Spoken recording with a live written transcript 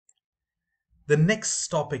The next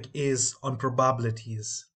topic is on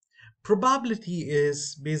probabilities. Probability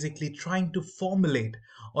is basically trying to formulate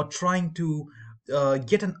or trying to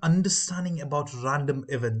get an understanding about random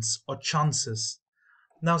events or chances.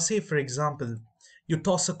 Now, say for example, you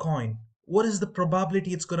toss a coin. What is the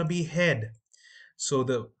probability it's going to be head? So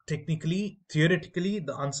theoretically,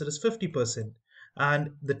 the answer is 50%.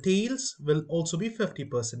 And the tails will also be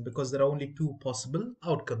 50% because there are only two possible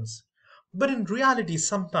outcomes. But in reality,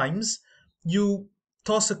 sometimes you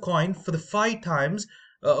toss a coin for the five times,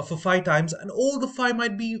 and all the five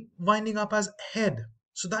might be winding up as head.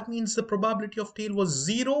 So that means the probability of tail was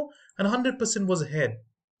zero and 100% was head.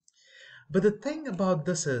 But the thing about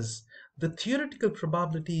this is the theoretical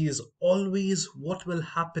probability is always what will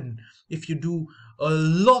happen if you do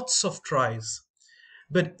lots of tries.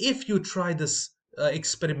 But if you try this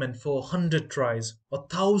experiment for 100 tries or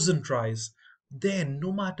 1,000 tries, then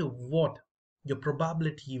no matter what, your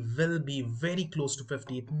probability will be very close to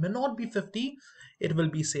 50. It may not be 50, it will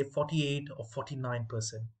be, say, 48 or 49%.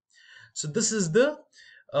 So this is the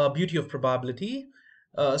beauty of probability.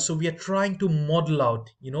 So we are trying to model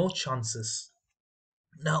out, chances.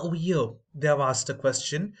 Now over here, they have asked a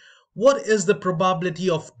question. What is the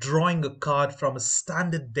probability of drawing a card from a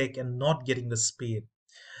standard deck and not getting a spade?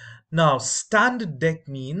 Now, standard deck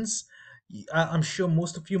means, I'm sure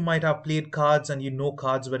most of you might have played cards and you know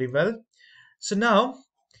cards very well. So now,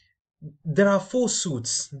 there are four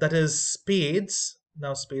suits, that is spades.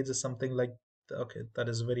 Now, spades is something like, okay, that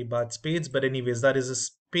is very bad spades, but anyways, that is a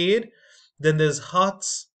spade. Then there's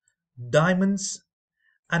hearts, diamonds,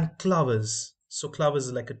 and clovers. So clovers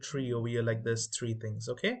is like a tree over here, like this, three things,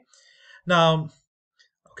 okay? Now,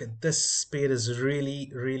 okay, this spade is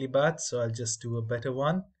really, really bad, so I'll just do a better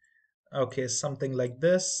one. Okay, something like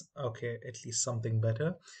this. Okay, at least something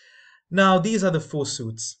better. Now, these are the four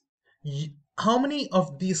suits. How many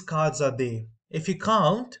of these cards are there? If you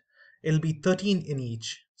count, it'll be 13 in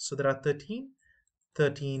each. So there are 13,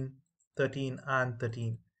 13, 13, and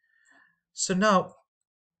 13. So now,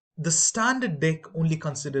 the standard deck only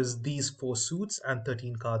considers these four suits and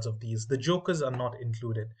 13 cards of these. The jokers are not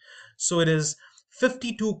included. So it is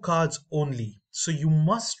 52 cards only. So you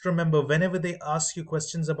must remember whenever they ask you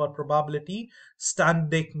questions about probability,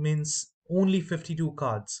 standard deck means only 52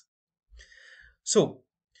 cards. So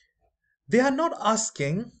they are not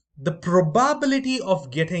asking the probability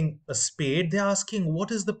of getting a spade. They're asking what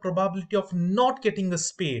is the probability of not getting a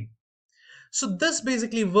spade. So this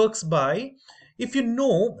basically works by, if you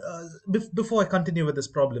know, before I continue with this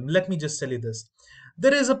problem, let me just tell you this.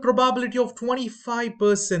 There is a probability of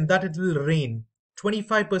 25% that it will rain.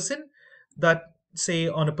 25% that, say,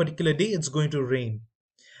 on a particular day, it's going to rain.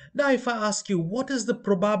 Now, if I ask you, what is the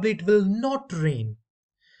probability it will not rain?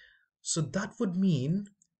 So that would mean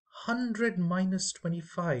 100 minus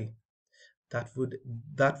 25. That would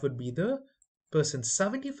that would be the percent.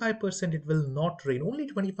 75% it will not rain, only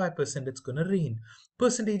 25% it's gonna rain.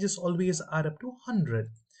 Percentages always add up to 100.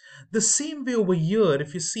 The same way over here,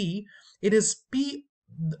 if you see, it is p,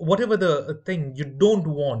 whatever the thing you don't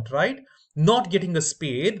want, right? Not getting a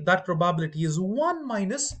spade, that probability is 1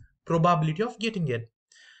 minus probability of getting it.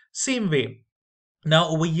 Same way, now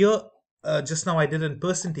over here, just now I did in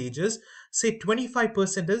percentages. Say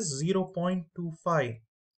 25% is 0.25.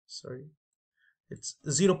 Sorry, it's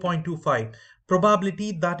 0.25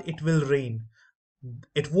 probability that it will rain.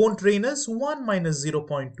 It won't rain is 1 minus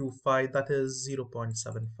 0.25, that is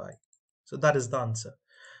 0.75. So that is the answer.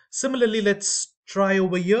 Similarly, let's try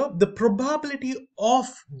over here the probability of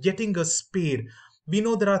getting a spade. We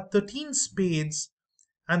know there are 13 spades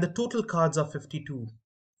and the total cards are 52.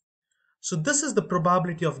 So this is the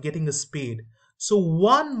probability of getting a spade. So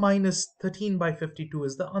 1 minus 13 by 52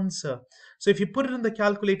 is the answer. So if you put it in the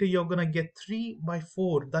calculator, you're going to get 3 by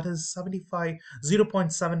 4. That is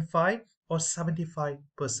 0.75 or 75%.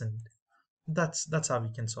 That's how we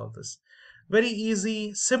can solve this. Very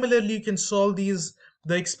easy. Similarly, you can solve these.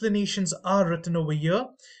 The explanations are written over here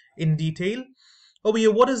in detail. Over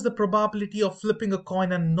here, what is the probability of flipping a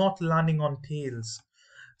coin and not landing on tails?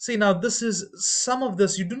 See, now this is some of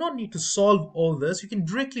this. You do not need to solve all this. You can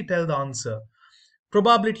directly tell the answer.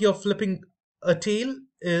 Probability of flipping a tail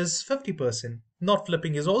is 50%. Not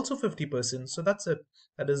flipping is also 50%. So that's it.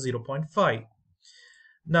 That is 0.5.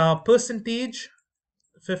 Now, percentage,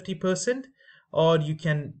 50%. Or you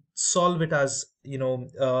can solve it as,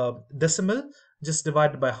 decimal. Just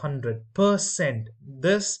divided by 100%.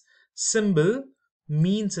 This symbol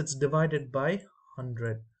means it's divided by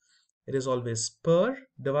 100. It is always per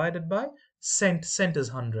divided by cent. Cent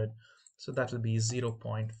is 100. So that will be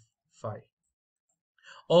 0.5.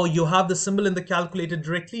 Or you have the symbol in the calculator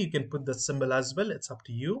directly. You can put the symbol as well. It's up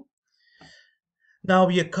to you. Now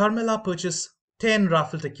we Carmela purchased 10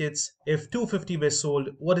 raffle tickets. If 250 were sold,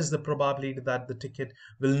 what is the probability that the ticket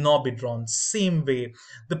will not be drawn? Same way.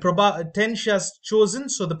 10 she has chosen,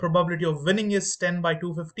 so the probability of winning is 10 by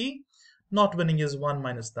 250. Not winning is 1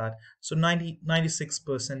 minus that. So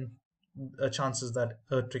 96% chances that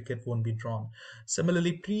a ticket won't be drawn.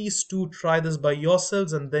 Similarly, please do try this by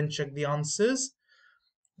yourselves and then check the answers.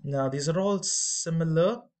 Now, these are all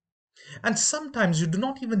similar. And sometimes you do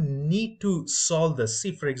not even need to solve this.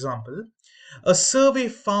 See, for example, a survey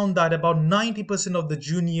found that about 90% of the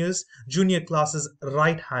junior class is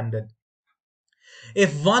right-handed.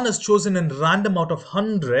 If one is chosen in random out of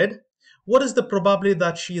 100, what is the probability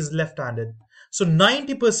that she is left-handed? So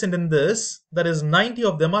 90% in this, that is 90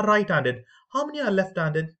 of them are right-handed. How many are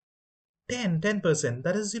left-handed? 10%.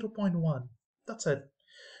 That is 0.1. That's it.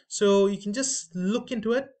 So you can just look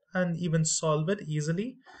into it and even solve it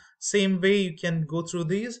easily. Same way you can go through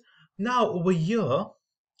these. Now over here,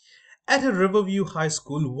 at a Riverview High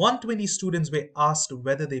School, 120 students were asked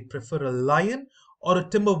whether they prefer a lion or a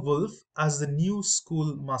timber wolf as the new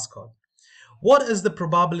school mascot. What is the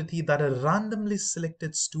probability that a randomly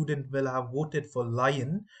selected student will have voted for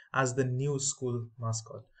lion as the new school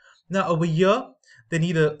mascot? Now over here, they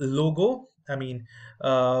need a logo. I mean,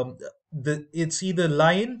 it's either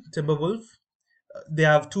lion, timber wolf. They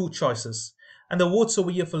have two choices, and the votes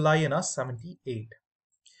over here for lion are 78.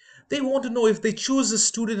 They want to know if they choose a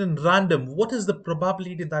student in random, what is the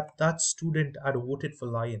probability that that student had voted for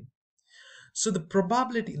lion? So the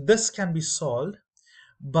probability, this can be solved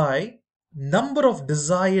by number of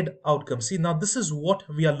desired outcomes. See, now this is what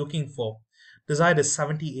we are looking for. Desired is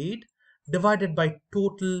 78 divided by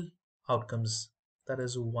total outcomes. That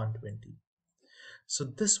is 120. So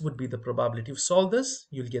this would be the probability. If you solve this,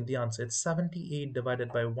 you'll get the answer. It's 78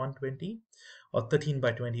 divided by 120, or 13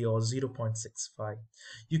 by 20, or 0.65.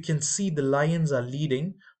 You can see the lions are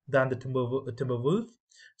leading than the timber wolf.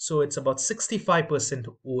 So it's about 65%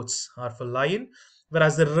 votes are for lion,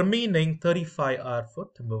 whereas the remaining 35 are for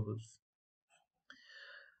timber wolf.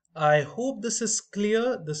 I hope this is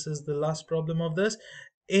clear. This is the last problem of this.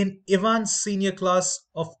 In Ivan's senior class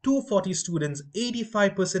of 240 students,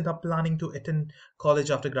 85% are planning to attend college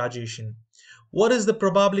after graduation. What is the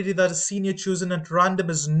probability that a senior chosen at random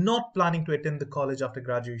is not planning to attend the college after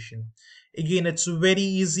graduation? Again, it's very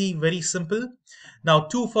easy, very simple. Now,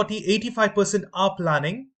 240, 85% are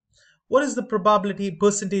planning. What is the probability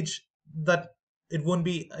percentage that it won't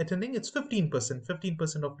be attending? It's 15%. 15%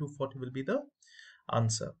 of 240 will be the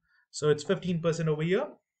answer. So it's 15% over here.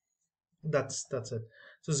 That's it.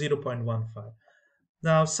 So 0.15.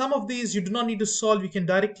 Now, some of these you do not need to solve. You can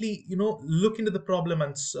directly, look into the problem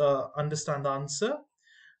and understand the answer.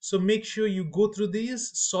 So make sure you go through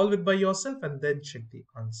these, solve it by yourself, and then check the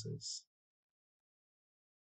answers.